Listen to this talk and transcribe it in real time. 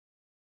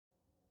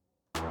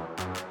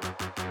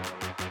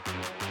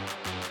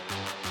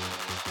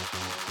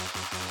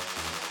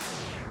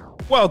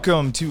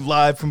Welcome to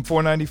Live from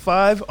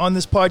 495. On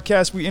this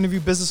podcast, we interview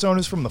business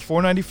owners from the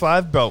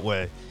 495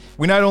 Beltway.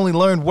 We not only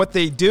learn what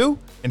they do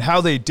and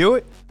how they do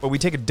it, but we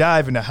take a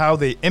dive into how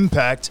they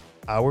impact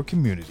our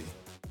community.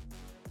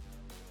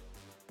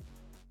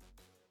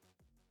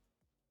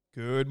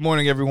 Good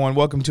morning, everyone.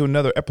 Welcome to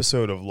another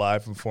episode of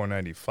Live from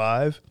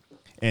 495.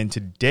 And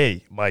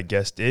today, my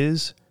guest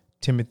is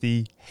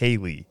Timothy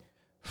Haley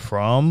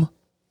from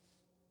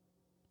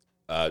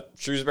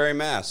Shrewsbury,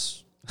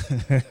 Mass.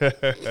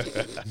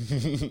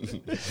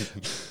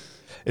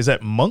 Is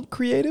that Monk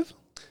Creative?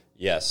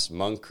 Yes,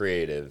 Monk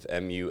Creative,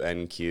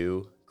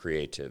 M-U-N-Q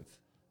Creative.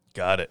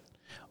 Got it.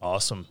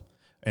 Awesome.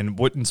 And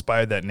what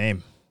inspired that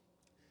name?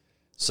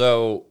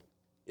 So,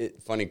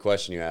 funny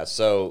question you asked.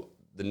 So,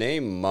 the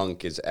name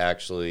Monk is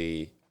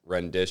actually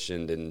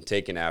renditioned and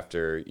taken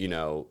after,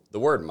 the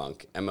word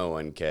monk,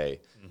 M-O-N-K.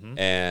 Mm-hmm.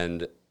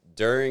 And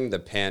during the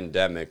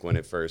pandemic, when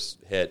it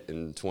first hit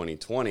in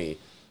 2020,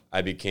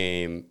 I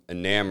became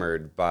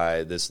enamored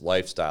by this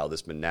lifestyle,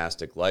 this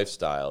monastic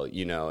lifestyle,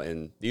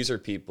 and these are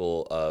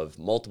people of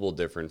multiple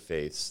different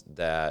faiths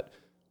that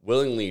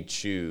willingly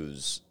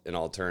choose an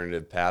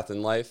alternative path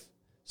in life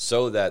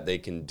so that they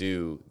can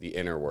do the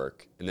inner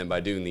work. And then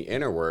by doing the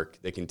inner work,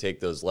 they can take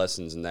those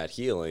lessons and that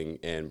healing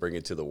and bring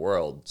it to the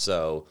world.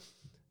 So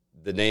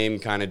the name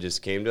kind of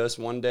just came to us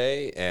one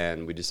day,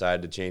 and we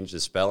decided to change the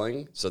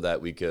spelling so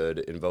that we could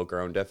invoke our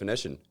own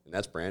definition, and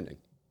that's branding.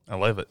 I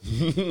love it.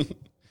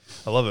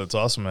 I love it. It's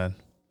awesome, man.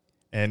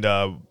 And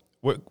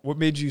what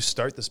made you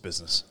start this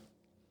business?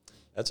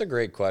 That's a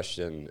great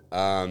question.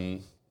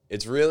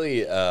 It's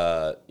really,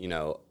 a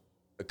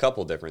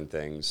couple different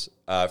things.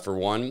 For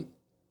one,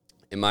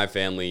 in my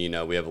family,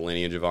 we have a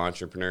lineage of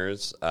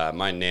entrepreneurs.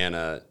 My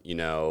Nana,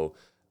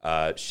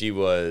 she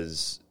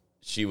was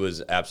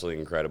absolutely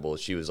incredible.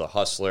 She was a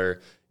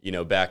hustler,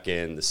 back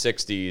in the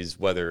 60s,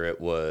 whether it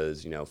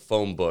was,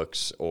 phone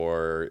books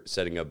or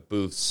setting up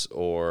booths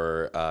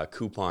or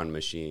coupon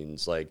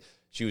machines. Like,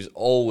 she was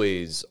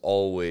always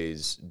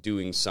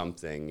doing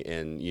something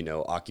and,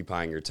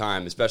 occupying your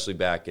time, especially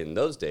back in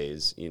those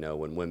days,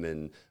 when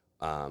women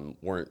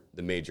weren't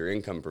the major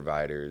income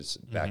providers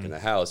back in the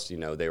house.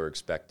 They were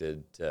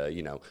expected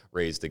to,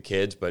 raise the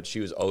kids, but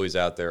she was always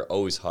out there,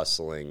 always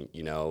hustling.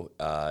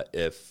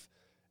 If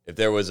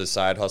there was a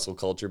side hustle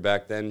culture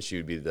back then, she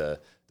would be the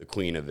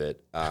queen of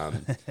it.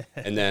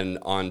 And then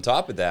on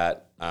top of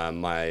that,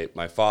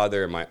 my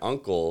father and my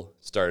uncle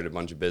started a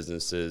bunch of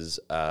businesses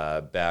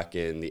back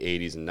in the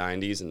 80s and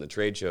 90s in the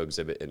trade show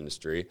exhibit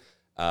industry.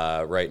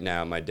 Right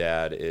now, my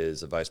dad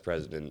is a vice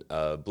president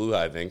of Blue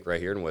Hive Inc.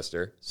 right here in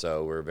Worcester.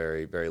 So we're a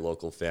very, very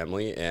local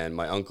family. And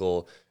my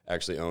uncle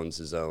actually owns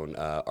his own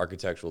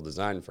architectural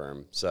design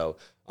firm. So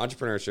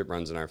entrepreneurship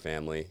runs in our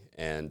family.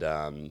 And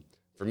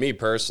for me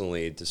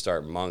personally, to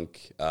start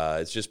Monk,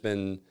 it's just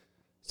been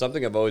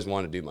something I've always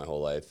wanted to do my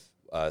whole life,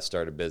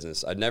 start a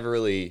business. I never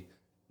really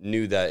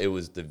knew that it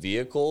was the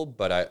vehicle,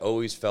 but I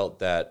always felt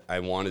that I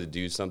wanted to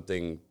do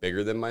something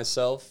bigger than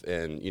myself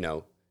and,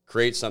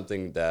 create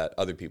something that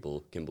other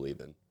people can believe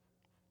in.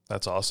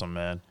 That's awesome,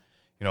 man.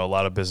 A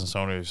lot of business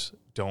owners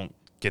don't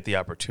get the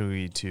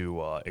opportunity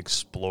to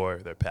explore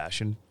their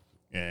passion,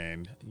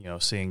 and,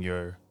 seeing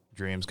your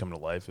dreams come to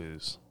life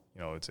is,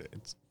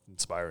 it's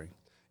inspiring.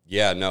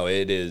 Yeah, no,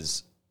 it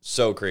is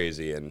so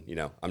crazy, and,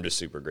 I'm just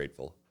super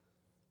grateful.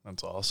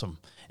 That's awesome.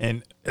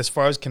 And as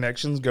far as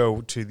connections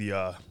go to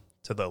the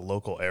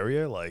local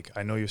area, like,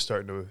 I know you're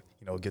starting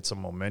to, get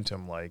some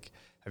momentum. Like,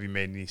 have you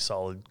made any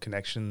solid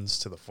connections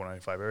to the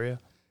 495 area?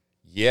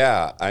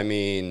 Yeah, I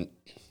mean,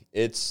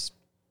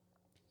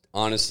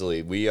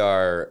 honestly, we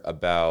are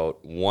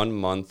about 1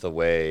 month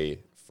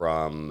away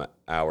from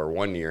our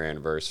 1 year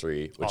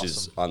anniversary, which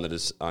awesome.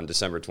 is on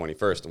December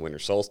 21st, the winter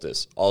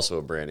solstice. Also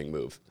a branding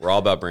move. We're all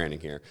about branding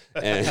here.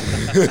 And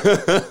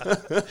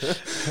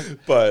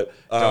but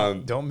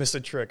don't miss a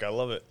trick. I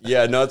love it.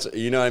 Yeah, no, it's,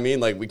 you know what I mean?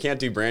 Like, we can't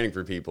do branding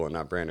for people and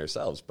not brand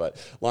ourselves. But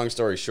long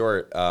story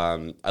short,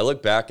 I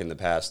look back in the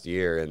past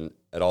year and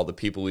at all the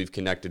people we've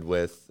connected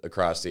with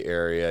across the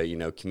area,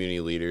 community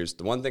leaders.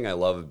 The one thing I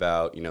love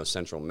about,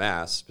 Central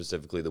Mass,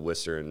 specifically the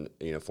Worcester and,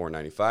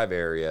 495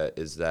 area,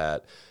 is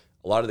that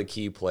a lot of the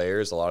key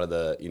players, a lot of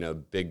the,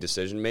 big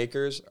decision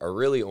makers are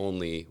really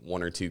only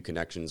one or two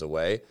connections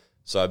away.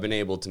 So I've been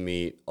able to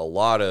meet a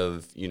lot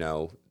of,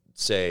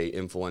 say,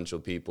 influential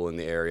people in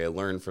the area,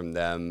 learn from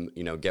them,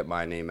 get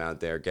my name out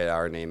there, get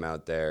our name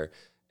out there.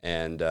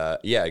 And,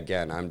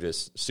 again, I'm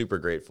just super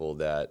grateful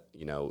that,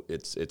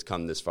 it's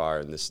come this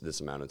far in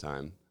this amount of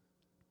time.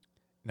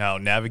 Now,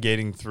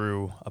 navigating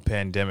through a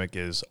pandemic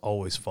is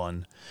always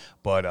fun,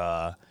 but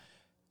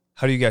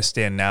how do you guys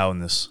stand now in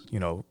this,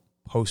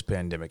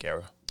 post-pandemic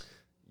era?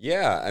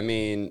 Yeah, I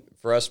mean,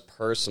 for us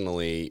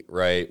personally,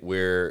 right,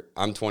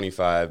 I'm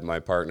 25, my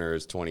partner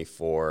is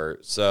 24.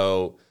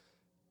 So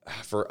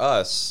for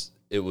us,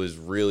 it was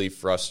really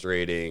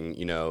frustrating,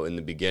 in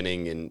the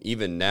beginning, and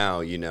even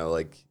now,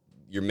 like,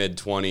 your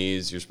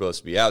mid-20s, you're supposed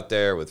to be out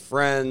there with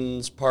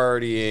friends,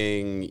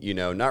 partying,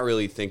 not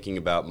really thinking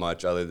about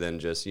much other than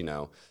just,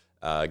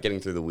 getting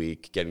through the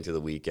week, getting to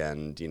the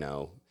weekend,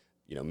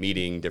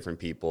 meeting different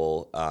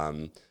people.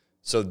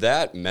 So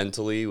that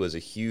mentally was a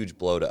huge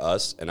blow to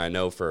us. And I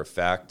know for a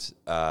fact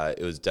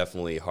it was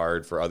definitely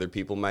hard for other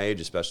people my age,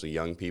 especially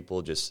young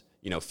people, just,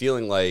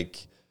 feeling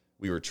like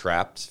we were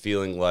trapped,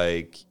 feeling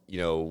like,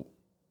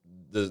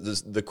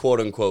 the quote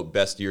unquote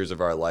best years of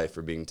our life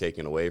are being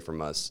taken away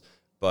from us.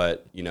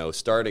 But,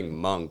 starting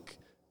Monk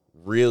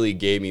really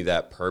gave me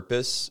that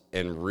purpose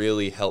and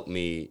really helped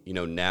me,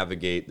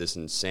 navigate this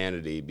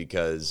insanity,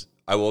 because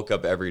I woke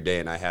up every day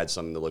and I had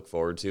something to look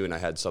forward to and I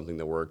had something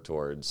to work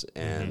towards.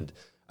 And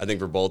I think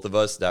for both of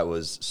us, that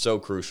was so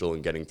crucial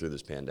in getting through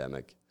this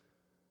pandemic.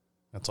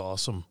 That's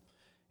awesome.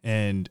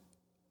 And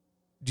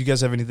do you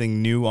guys have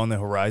anything new on the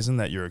horizon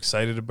that you're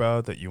excited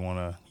about, that you want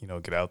to,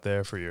 get out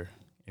there for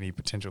any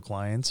potential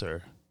clients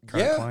or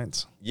current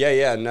clients?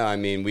 Yeah. No, I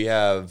mean, we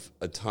have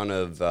a ton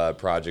of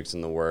projects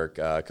in the work,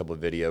 a couple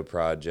of video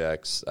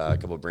projects, a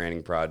couple of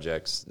branding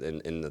projects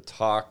in the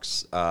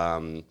talks.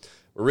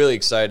 We're really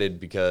excited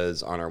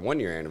because on our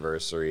 1-year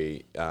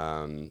anniversary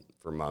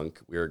for Monk,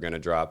 we are going to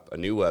drop a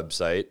new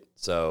website.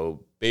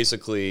 So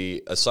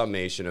basically a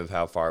summation of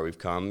how far we've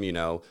come.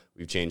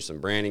 We've changed some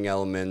branding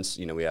elements.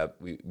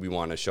 We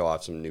want to show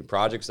off some new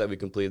projects that we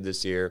completed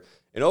this year.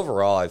 And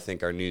overall, I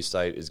think our new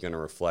site is going to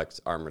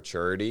reflect our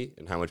maturity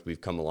and how much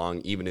we've come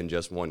along, even in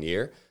just 1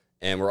 year.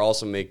 And we're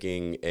also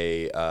making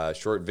a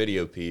short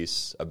video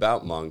piece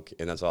about Monk,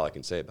 and that's all I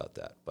can say about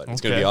that. But it's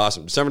going to be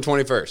awesome. December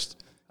 21st.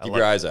 Keep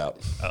your eyes out.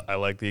 I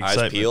like the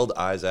excitement. Eyes peeled,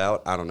 eyes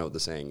out. I don't know what the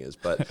saying is,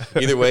 but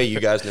either way,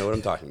 you guys know what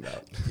I'm talking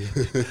about.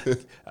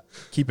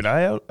 Keep an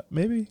eye out,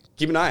 maybe?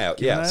 Keep an eye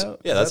out. Yeah,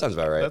 that sounds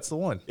about right. That's the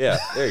one. Yeah,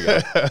 there you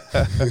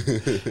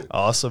go.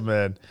 Awesome,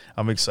 man.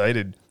 I'm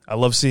excited. I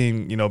love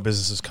seeing,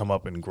 businesses come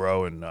up and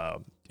grow, and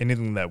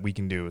anything that we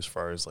can do as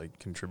far as like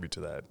contribute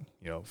to that,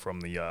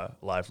 from the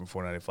Live from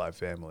 495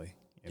 family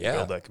and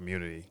build that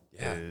community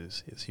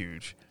is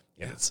huge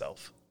in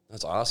itself.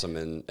 That's awesome.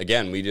 And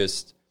again,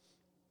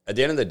 at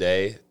the end of the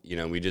day,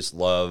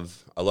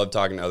 I love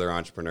talking to other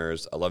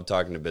entrepreneurs. I love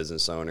talking to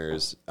business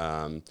owners.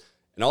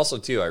 And also,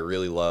 too, I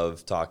really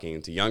love talking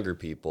to younger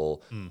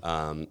people.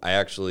 I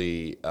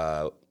actually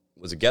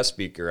was a guest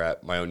speaker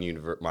at my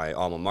own my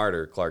alma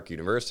mater, Clark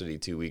University,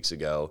 2 weeks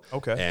ago.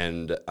 Okay.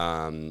 And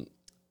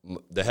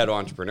the head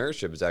of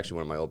entrepreneurship is actually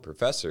one of my old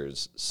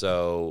professors.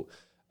 So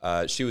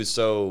she was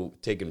so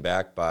taken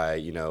back by,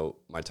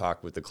 my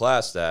talk with the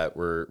class that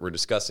we're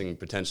discussing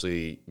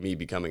potentially me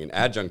becoming an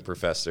adjunct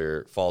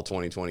professor fall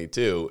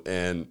 2022.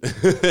 And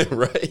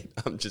right,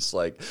 I'm just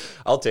like,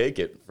 I'll take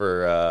it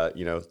for,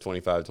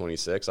 25,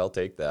 26. I'll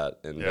take that.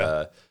 And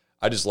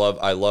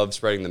I love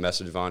spreading the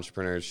message of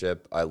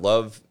entrepreneurship. I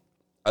love,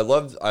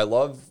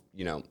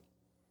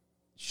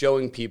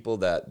 showing people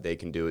that they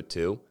can do it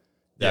too.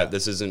 That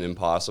this isn't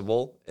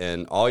impossible,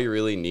 and all you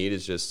really need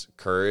is just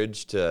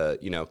courage to,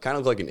 kind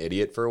of like an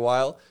idiot for a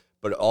while,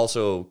 but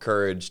also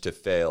courage to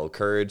fail,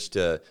 courage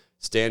to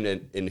stand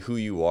in who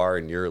you are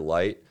in your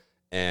light,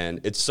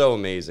 and it's so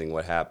amazing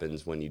what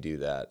happens when you do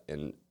that,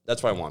 and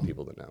that's what I want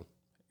people to know.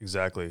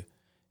 Exactly.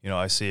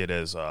 I see it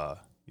as,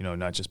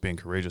 not just being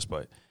courageous,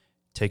 but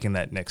taking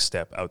that next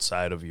step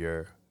outside of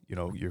your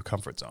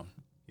comfort zone,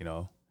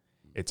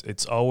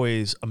 It's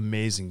always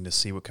amazing to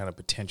see what kind of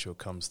potential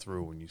comes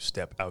through when you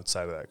step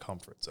outside of that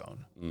comfort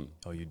zone.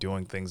 You're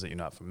doing things that you're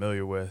not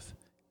familiar with.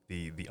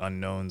 The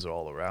unknowns are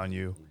all around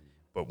you.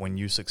 But when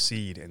you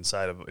succeed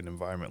inside of an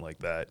environment like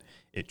that,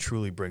 it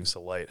truly brings to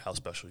light how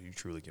special you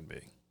truly can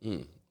be.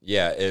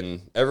 Yeah,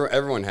 and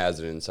everyone has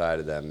it inside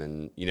of them.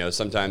 And,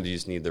 sometimes you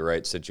just need the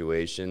right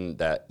situation,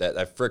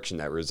 that friction,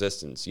 that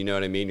resistance. You know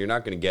what I mean? You're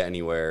not going to get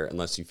anywhere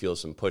unless you feel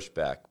some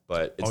pushback.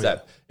 But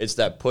it's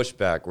that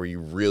pushback where you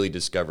really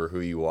discover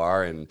who you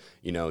are and,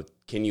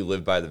 can you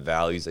live by the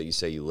values that you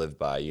say you live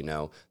by?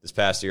 This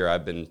past year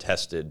I've been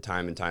tested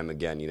time and time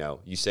again.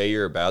 You say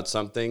you're about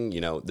something,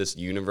 this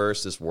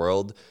universe, this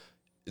world,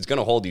 it's going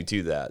to hold you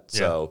to that. Yeah.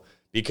 So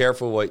be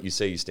careful what you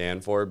say you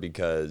stand for,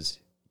 because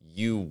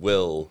you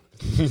will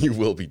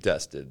be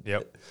tested.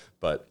 Yep.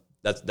 But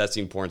that's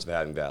the importance of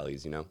having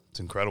values, It's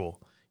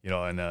incredible.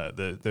 And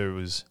there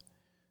was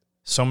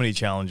so many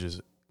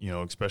challenges,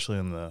 especially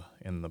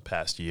in the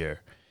past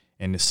year,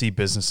 and to see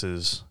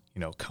businesses,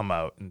 come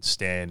out and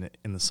stand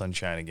in the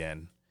sunshine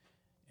again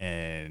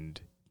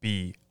and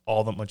be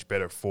all that much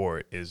better for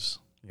it is,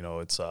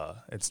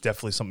 it's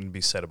definitely something to be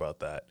said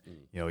about that.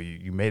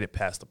 You made it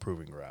past the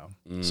proving ground.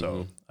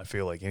 So I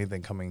feel like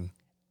anything coming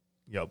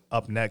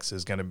up next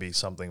is going to be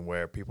something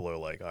where people are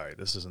like, all right,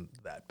 this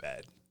isn't that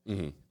bad,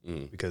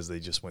 because they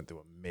just went through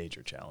a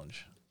major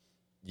challenge.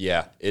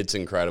 Yeah, it's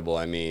incredible.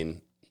 I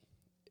mean,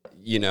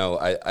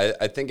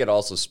 I think it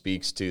also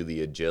speaks to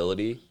the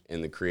agility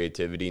and the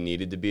creativity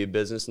needed to be a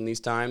business in these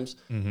times.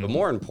 But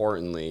more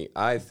importantly,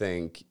 I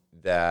think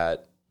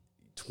that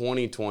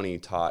 2020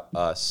 taught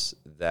us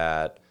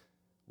that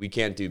we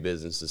can't do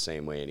business the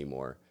same way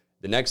anymore.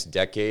 The next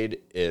decade,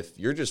 if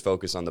you're just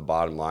focused on the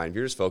bottom line, if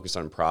you're just focused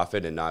on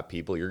profit and not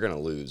people, you're going to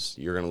lose.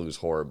 You're going to lose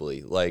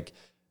horribly. Like,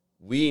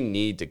 we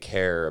need to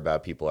care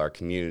about people, our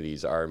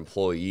communities, our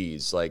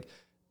employees. Like,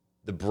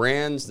 the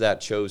brands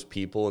that chose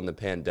people in the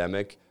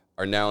pandemic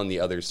are now on the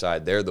other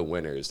side. They're the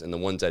winners, and the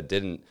ones that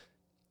didn't,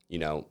 you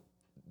know,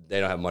 they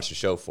don't have much to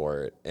show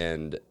for it.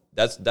 And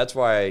that's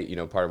why, you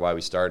know, part of why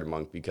we started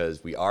Monk,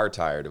 because we are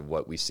tired of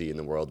what we see in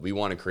the world. We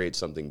want to create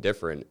something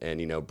different and,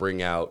 you know,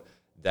 bring out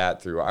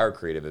that through our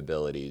creative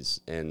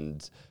abilities.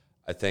 And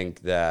I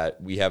think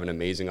that we have an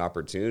amazing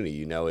opportunity.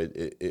 You know,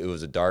 it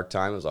was a dark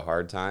time, it was a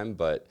hard time,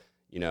 but,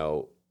 you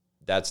know,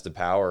 that's the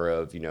power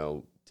of, you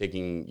know,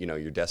 taking, you know,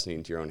 your destiny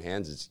into your own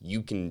hands. Is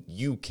you can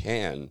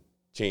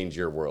change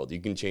your world.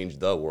 You can change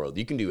the world.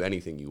 You can do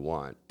anything you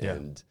want. Yeah.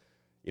 And,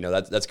 you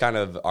know, that's kind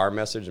of our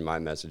message and my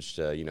message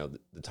to, you know,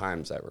 the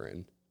times that we're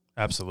in.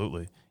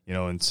 Absolutely. You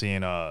know, and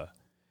seeing,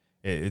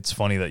 it's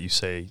funny that you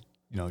say,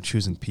 you know,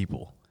 choosing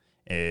people.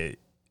 The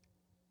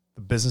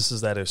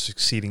businesses that are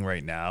succeeding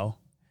right now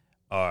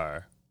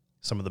are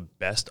some of the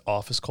best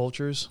office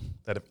cultures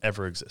that have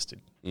ever existed.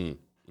 And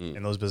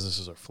those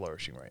businesses are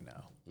flourishing right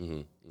now.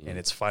 And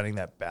it's finding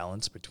that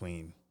balance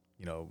between,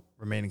 you know,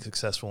 remaining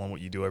successful in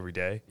what you do every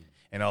day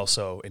and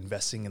also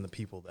investing in the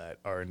people that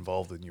are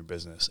involved in your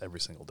business every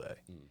single day.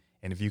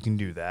 And if you can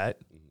do that,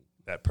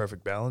 that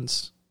perfect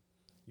balance,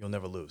 you'll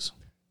never lose.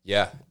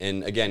 Yeah.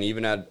 And again,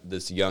 even at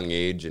this young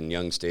age and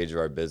young stage of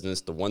our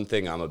business, the one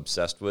thing I'm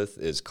obsessed with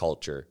is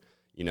culture.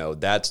 You know,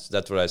 that's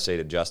what I say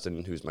to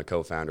Justin, who's my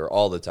co-founder,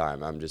 all the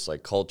time. I'm just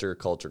like, culture.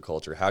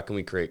 How can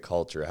we create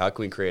culture? How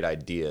can we create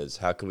ideas?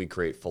 How can we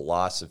create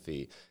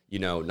philosophy? You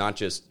know, not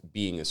just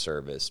being a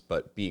service,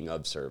 but being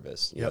of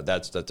service. You know,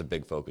 that's a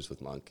big focus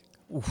with Monk.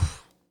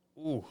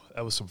 Ooh,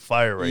 that was some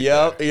fire right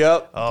there.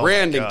 Yep. Oh,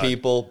 branding,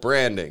 people,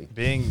 branding.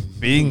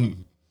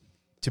 Being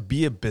to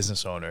be a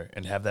business owner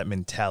and have that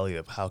mentality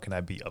of how can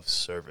I be of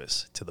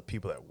service to the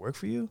people that work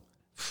for you?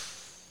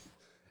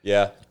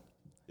 Yeah.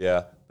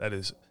 That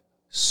is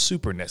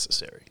super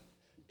necessary.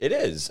 It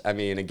is. I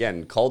mean,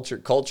 again,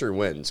 culture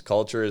wins.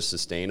 Culture is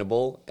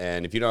sustainable,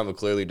 and if you don't have a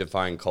clearly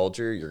defined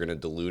culture, you're going to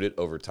dilute it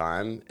over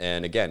time.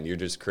 And again, you're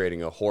just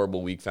creating a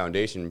horrible, weak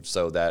foundation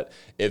so that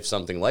if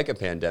something like a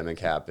pandemic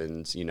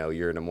happens, you know,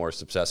 you're in a more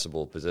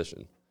susceptible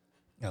position.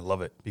 I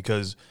love it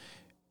because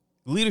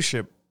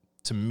leadership,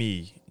 to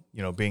me,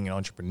 you know, being an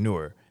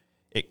entrepreneur,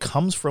 it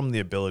comes from the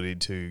ability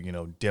to, you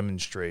know,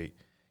 demonstrate,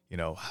 you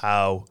know,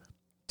 how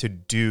to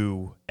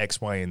do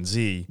X, Y, and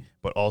Z,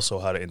 but also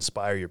how to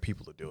inspire your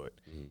people to do it.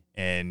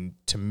 And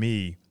to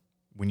me,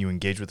 when you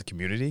engage with the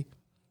community,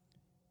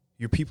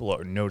 your people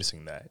are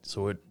noticing that.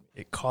 So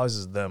it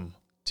causes them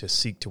to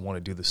seek to want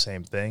to do the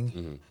same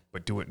thing,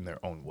 but do it in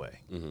their own way.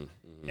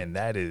 And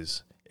that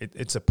is,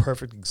 it's a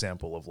perfect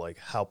example of like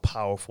how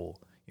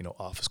powerful, you know,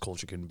 office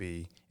culture can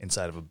be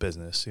inside of a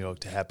business, you know,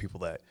 to have people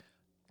that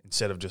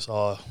instead of just,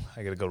 oh,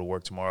 I got to go to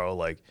work tomorrow,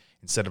 like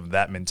instead of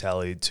that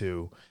mentality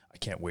to, I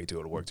can't wait to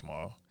go to work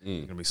tomorrow. There's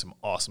going to be some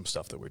awesome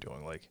stuff that we're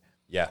doing. Like,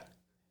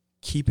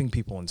 keeping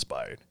people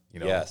inspired, you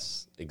know?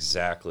 Yes,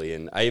 exactly.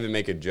 And I even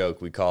make a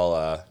joke. We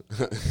call,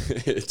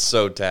 it's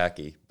so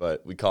tacky,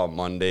 but we call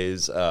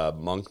Mondays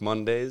Monk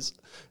Mondays.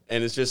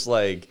 And it's just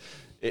like,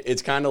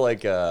 it's kind of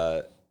like,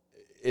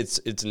 it's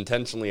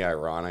intentionally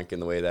ironic in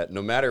the way that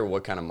no matter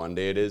what kind of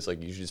Monday it is,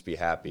 like you should just be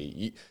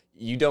happy.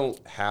 You don't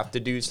have to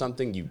do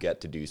something. You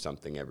get to do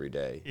something every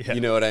day. Yeah.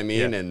 You know what I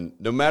mean? Yeah. And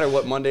no matter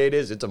what Monday it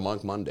is, it's a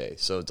Monk Monday.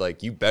 So it's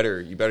like, you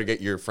better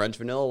get your French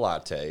vanilla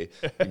latte.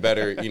 You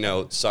better, you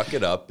know, suck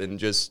it up and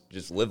just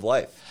live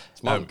life.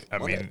 It's Monk. I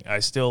mean, I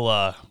still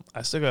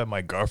got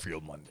my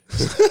Garfield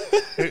Mondays.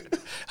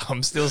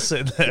 I'm still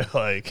sitting there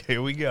like,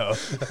 here we go.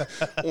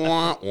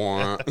 Wah,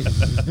 wah.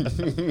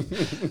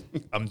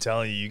 I'm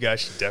telling you, you guys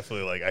should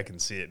definitely, like, I can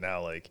see it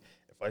now, like,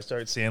 if I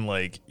start seeing,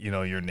 like, you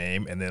know, your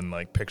name and then,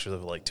 like, pictures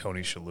of, like,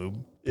 Tony Shalhoub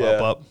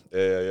pop up,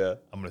 yeah,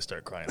 I'm going to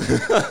start crying.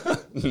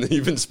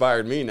 You've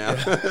inspired me now.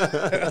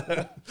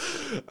 Yeah.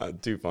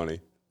 Too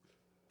funny.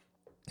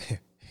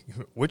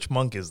 Which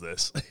monk is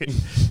this?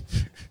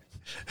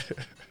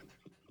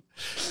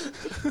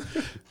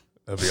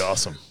 That'd be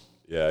awesome.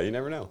 Yeah, you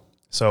never know.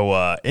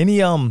 So, any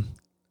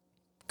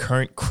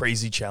current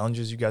crazy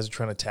challenges you guys are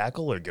trying to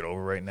tackle or get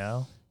over right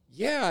now?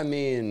 Yeah, I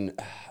mean,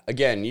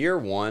 again, year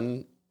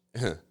one...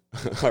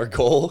 Our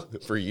goal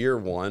for year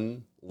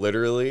one,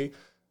 literally,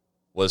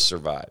 was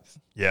survive.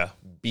 Yeah.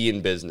 Be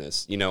in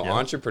business. You know,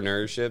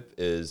 entrepreneurship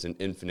is an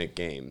infinite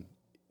game.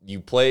 You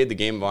play the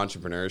game of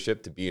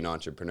entrepreneurship to be an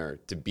entrepreneur,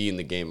 to be in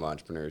the game of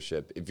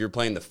entrepreneurship. If you're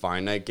playing the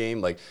finite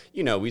game, like,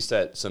 you know, we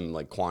set some,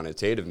 like,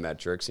 quantitative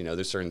metrics. You know,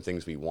 there's certain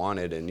things we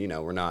wanted, and, you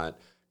know, we're not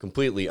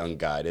completely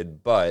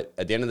unguided. But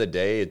at the end of the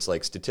day, it's,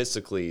 like,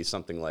 statistically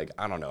something like,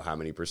 I don't know how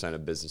many %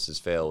 of businesses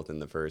fail within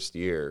the first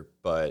year,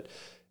 but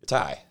it's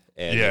high.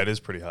 And yeah, it is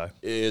pretty high.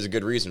 It is a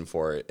good reason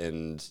for it.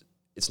 And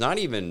it's not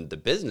even the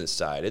business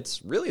side.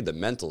 It's really the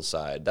mental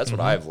side. That's what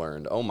I've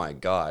learned. Oh, my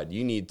God.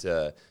 You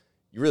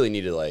really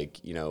need to,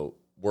 like, you know,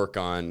 work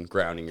on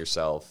grounding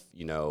yourself,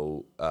 you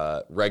know,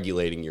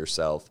 regulating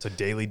yourself. It's a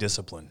daily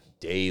discipline.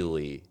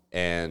 Daily.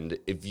 And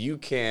if you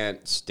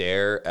can't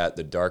stare at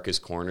the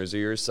darkest corners of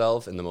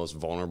yourself and the most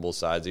vulnerable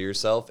sides of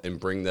yourself and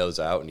bring those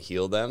out and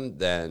heal them,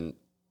 then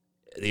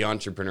the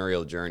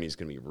entrepreneurial journey is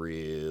going to be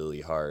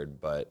really hard.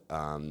 But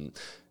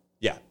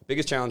yeah,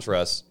 biggest challenge for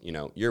us,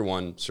 year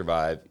one,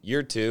 survive.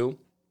 Year two,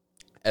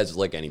 as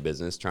like any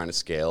business, trying to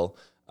scale.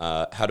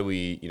 How do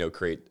we,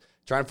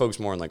 trying to focus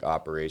more on like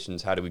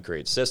operations? How do we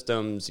create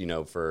systems,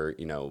 for,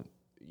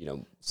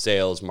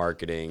 sales,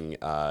 marketing,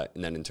 and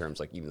then in terms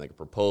like even like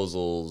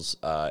proposals,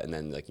 and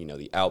then like,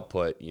 the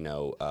output,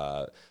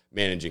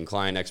 managing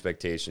client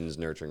expectations,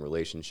 nurturing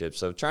relationships.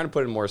 So trying to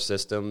put in more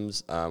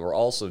systems. We're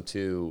also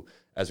too,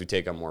 as we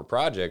take on more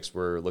projects,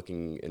 we're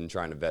looking and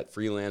trying to vet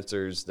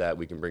freelancers that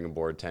we can bring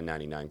aboard,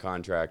 1099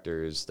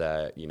 contractors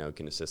that,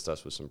 can assist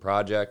us with some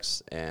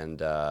projects.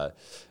 And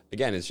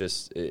again,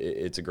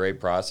 it's a great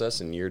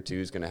process, and year two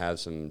is going to have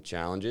some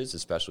challenges,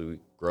 especially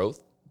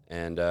growth.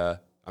 And I'm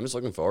just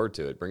looking forward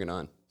to it. Bring it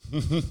on.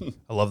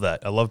 I love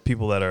that. I love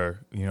people that are,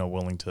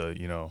 willing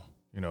to,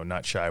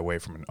 not shy away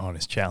from an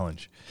honest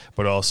challenge,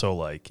 but also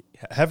like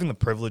having the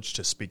privilege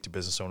to speak to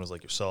business owners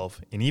like yourself,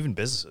 and even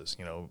businesses.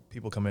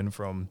 People come in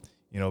from,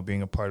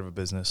 being a part of a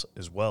business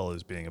as well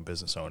as being a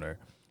business owner,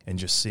 and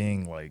just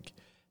seeing like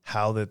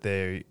how that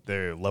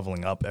they're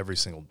leveling up every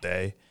single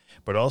day,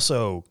 but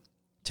also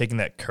taking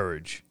that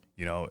courage,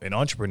 an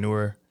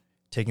entrepreneur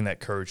taking that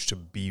courage to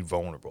be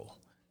vulnerable,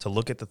 to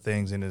look at the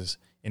things in his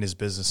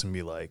business and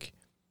be like,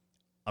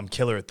 I'm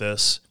killer at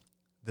this.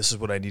 This is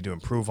what I need to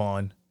improve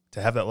on.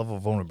 To have that level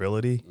of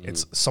vulnerability,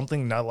 it's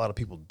something not a lot of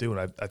people do.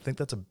 And I think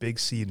that's a big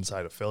seed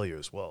inside of failure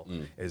as well,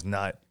 is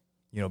not,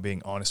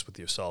 being honest with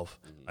yourself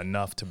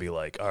enough to be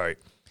like, all right,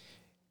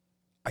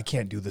 I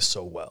can't do this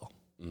so well.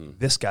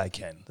 This guy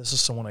can. This is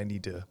someone I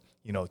need to,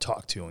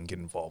 talk to and get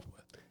involved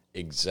with.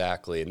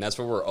 Exactly. And that's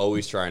what we're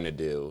always trying to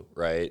do,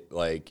 right?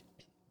 Like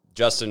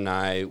Justin and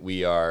I,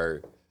 we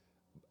are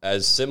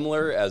as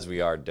similar as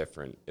we are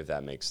different, if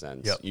that makes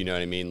sense. Yep. You know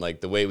what I mean? Like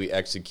the way we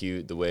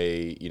execute, the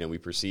way, we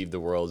perceive the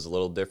world is a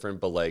little different,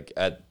 but like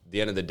at the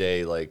end of the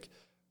day, like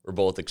we're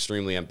both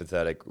extremely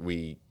empathetic.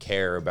 We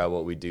care about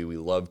what we do. We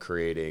love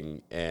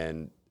creating.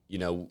 And,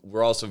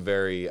 we're also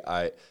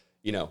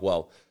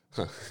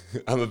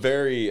I'm a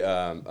very,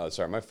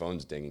 sorry, my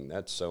phone's dinging.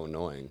 That's so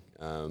annoying.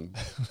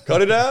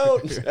 Cut it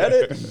out,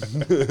 edit.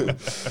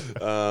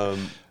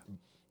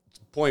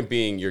 Point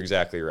being, you're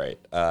exactly right.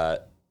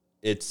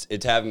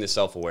 It's having the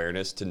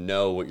self-awareness to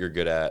know what you're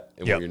good at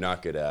and what you're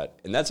not good at.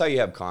 And that's how you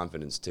have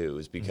confidence too,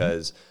 is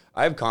because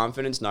I have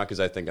confidence not because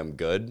I think I'm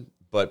good,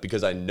 but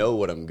because I know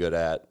what I'm good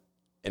at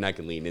and I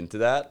can lean into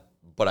that.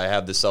 But I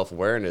have the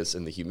self-awareness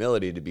and the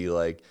humility to be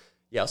like,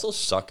 yeah, I still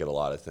suck at a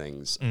lot of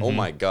things. Oh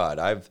my God.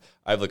 I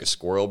have like a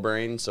squirrel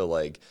brain. So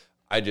like,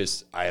 I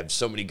have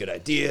so many good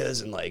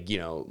ideas and like,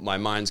 my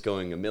mind's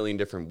going a million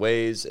different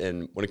ways.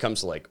 And when it comes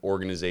to like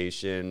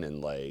organization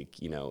and like,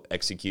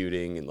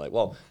 executing and like,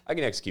 well, I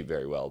can execute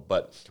very well.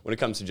 But when it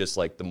comes to just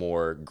like the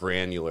more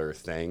granular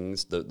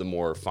things, the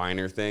more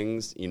finer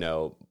things,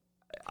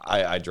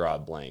 I draw a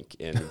blank.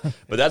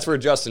 But that's where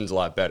Justin's a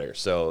lot better.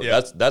 So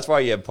that's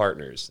why you have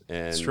partners.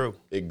 And it's true.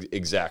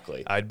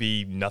 Exactly. I'd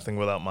be nothing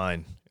without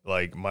mine.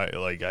 I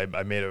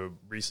made a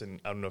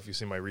recent, I don't know if you've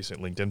seen my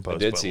recent LinkedIn post. I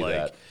did see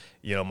that.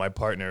 My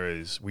partner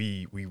is,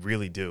 we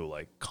really do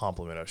like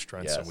complement our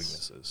strengths and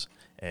weaknesses.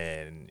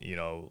 And,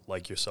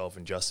 like yourself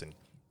and Justin,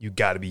 you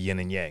got to be yin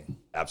and yang.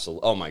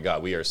 Absolutely. Oh my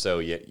God. We are so,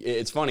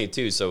 it's funny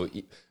too. So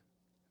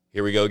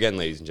here we go again,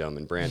 ladies and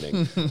gentlemen,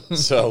 branding.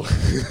 so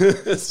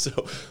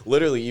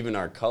literally even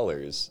our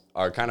colors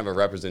are kind of a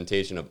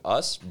representation of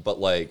us, but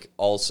like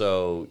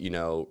also,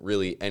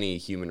 really any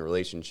human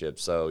relationship.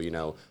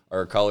 So,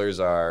 our colors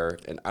are,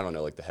 and I don't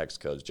know, like the hex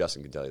codes,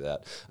 Justin can tell you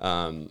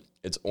that.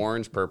 It's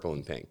orange, purple,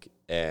 and pink.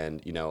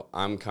 And,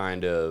 I'm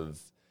kind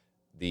of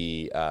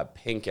the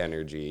pink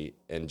energy,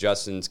 and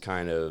Justin's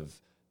kind of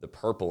the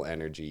purple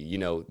energy.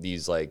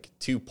 These like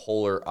two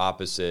polar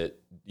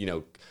opposite,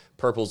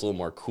 purple's a little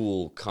more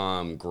cool,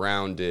 calm,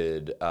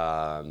 grounded,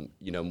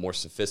 more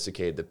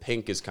sophisticated. The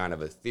pink is kind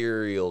of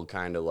ethereal,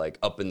 kind of like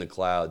up in the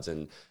clouds.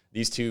 And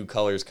these two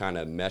colors kind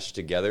of mesh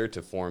together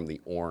to form the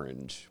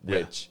orange,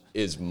 which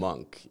is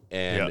Monk.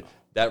 And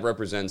that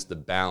represents the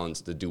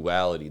balance, the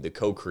duality, the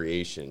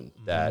co-creation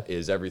that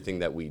is everything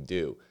that we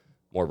do.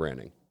 More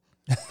branding.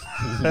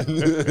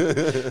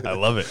 I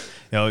love it.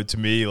 To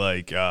me,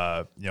 like,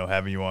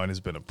 having you on has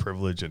been a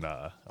privilege, and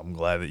I'm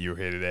glad that you're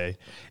here today.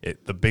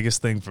 The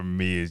biggest thing for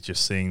me is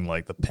just seeing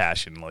like the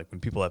passion. Like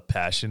when people have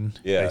passion,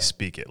 they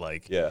speak it.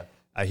 Like,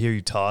 I hear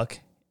you talk,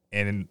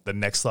 and the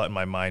next thought in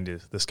my mind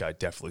is, this guy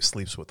definitely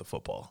sleeps with the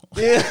football.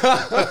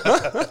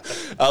 Yeah.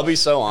 I'll be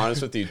so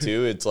honest with you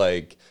too. It's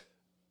like,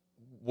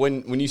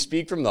 when you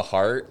speak from the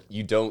heart,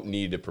 you don't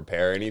need to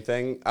prepare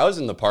anything. I was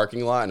in the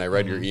parking lot and I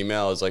read your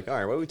email. I was like, all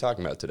right, what are we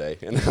talking about today?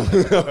 And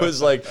I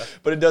was like,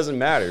 but it doesn't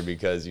matter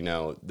because,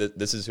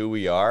 this is who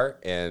we are.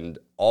 And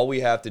all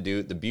we have to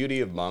do, the beauty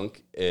of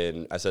Monk,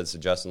 and I said to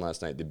Justin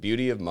last night, the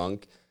beauty of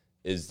Monk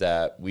is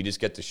that we just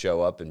get to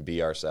show up and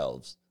be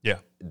ourselves. Yeah.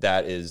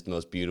 That is the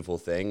most beautiful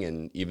thing.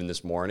 And even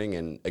this morning,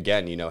 and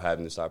again,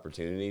 having this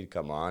opportunity to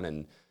come on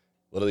and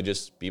literally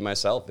just be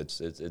myself. It's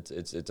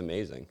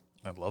amazing.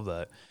 I love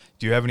that.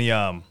 Do you have any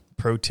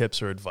pro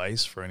tips or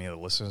advice for any of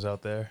the listeners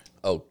out there?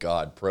 Oh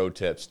God, pro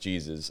tips,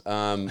 Jesus.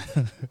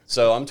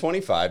 So I'm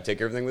 25. Take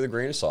everything with a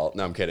grain of salt.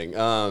 No, I'm kidding.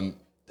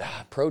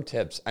 Pro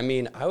tips. I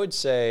mean, I would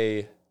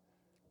say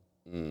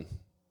the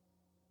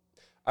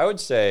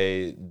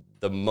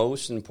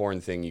most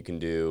important thing you can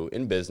do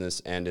in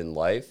business and in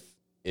life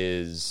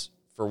is,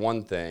 for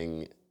one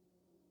thing,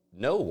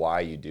 know why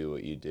you do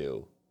what you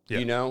do. Yeah.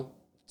 You know,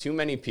 too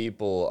many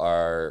people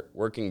are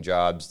working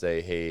jobs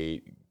they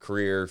hate,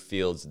 career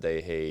fields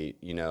they hate,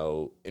 you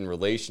know, in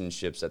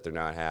relationships that they're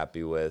not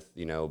happy with,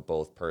 you know,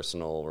 both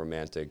personal,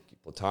 romantic,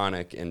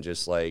 platonic, and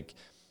just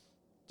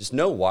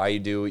know why you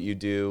do what you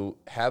do.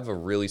 Have a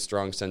really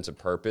strong sense of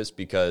purpose,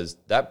 because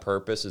that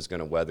purpose is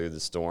going to weather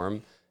the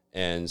storm.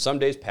 And some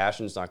days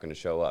passion's not going to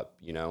show up,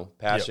 you know.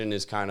 Passion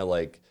is kind of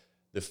like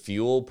the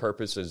fuel.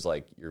 Purpose is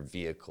like your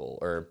vehicle,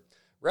 or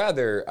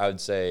rather, I would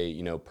say,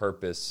 you know,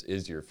 purpose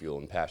is your fuel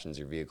and passion's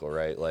your vehicle,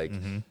 right? Like,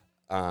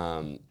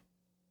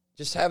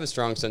 just have a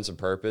strong sense of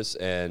purpose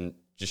and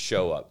just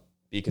show up.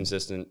 Be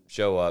consistent,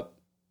 show up,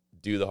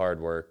 do the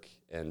hard work,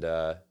 and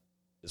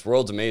this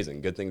world's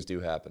amazing. Good things do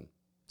happen.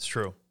 It's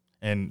true.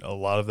 And a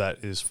lot of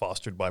that is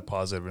fostered by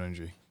positive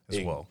energy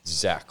as well.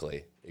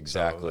 Exactly.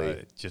 So,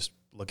 just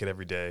look at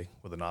every day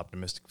with an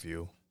optimistic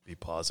view, be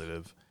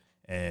positive,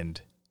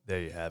 and there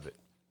you have it.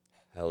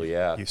 Hell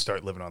yeah. You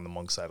start living on the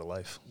monk side of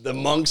life. The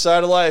monk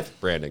side of life.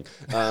 Branding.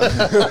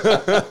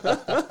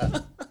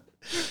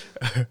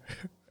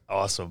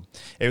 Awesome.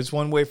 It was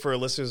one way for our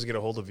listeners to get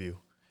a hold of you.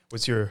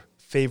 What's your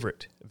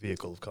favorite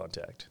vehicle of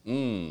contact?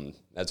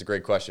 That's a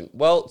great question.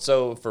 Well,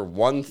 so for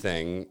one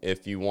thing,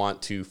 if you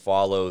want to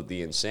follow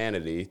the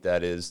insanity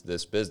that is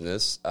this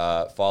business,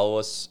 follow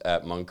us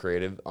at Monk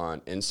Creative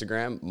on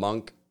Instagram,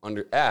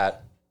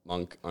 at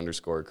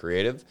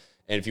Monk_creative.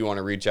 And if you want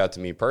to reach out to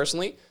me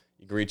personally,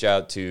 you can reach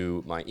out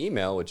to my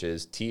email, which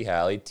is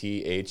thally,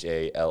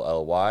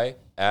 THALLY,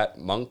 at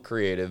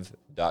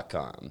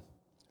monkcreative.com.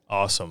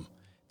 Awesome.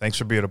 Thanks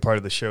for being a part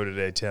of the show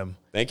today, Tim.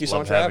 Thank you so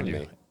much for having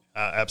me.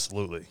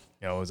 Absolutely.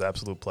 You know, it was an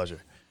absolute pleasure.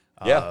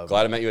 Yeah,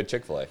 glad I met you at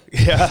Chick-fil-A.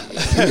 Yeah.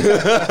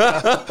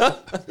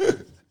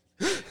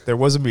 There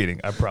was a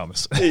meeting, I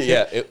promise.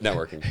 Yeah,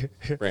 networking,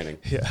 branding.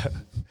 Yeah.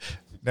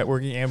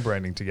 Networking and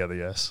branding together,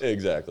 yes.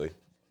 Exactly.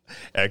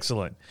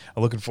 Excellent.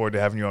 I'm looking forward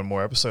to having you on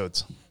more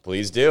episodes.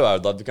 Please do. I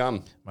would love to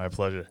come. My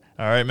pleasure.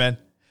 All right, man.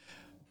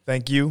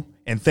 Thank you.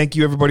 And thank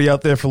you, everybody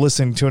out there, for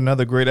listening to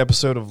another great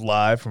episode of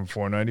Live from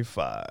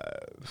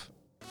 495.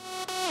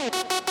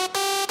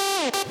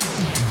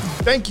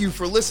 Thank you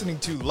for listening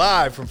to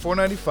Live from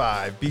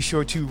 495. Be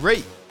sure to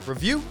rate,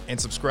 review, and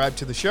subscribe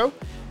to the show.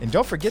 And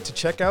don't forget to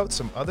check out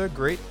some other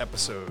great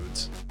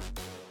episodes.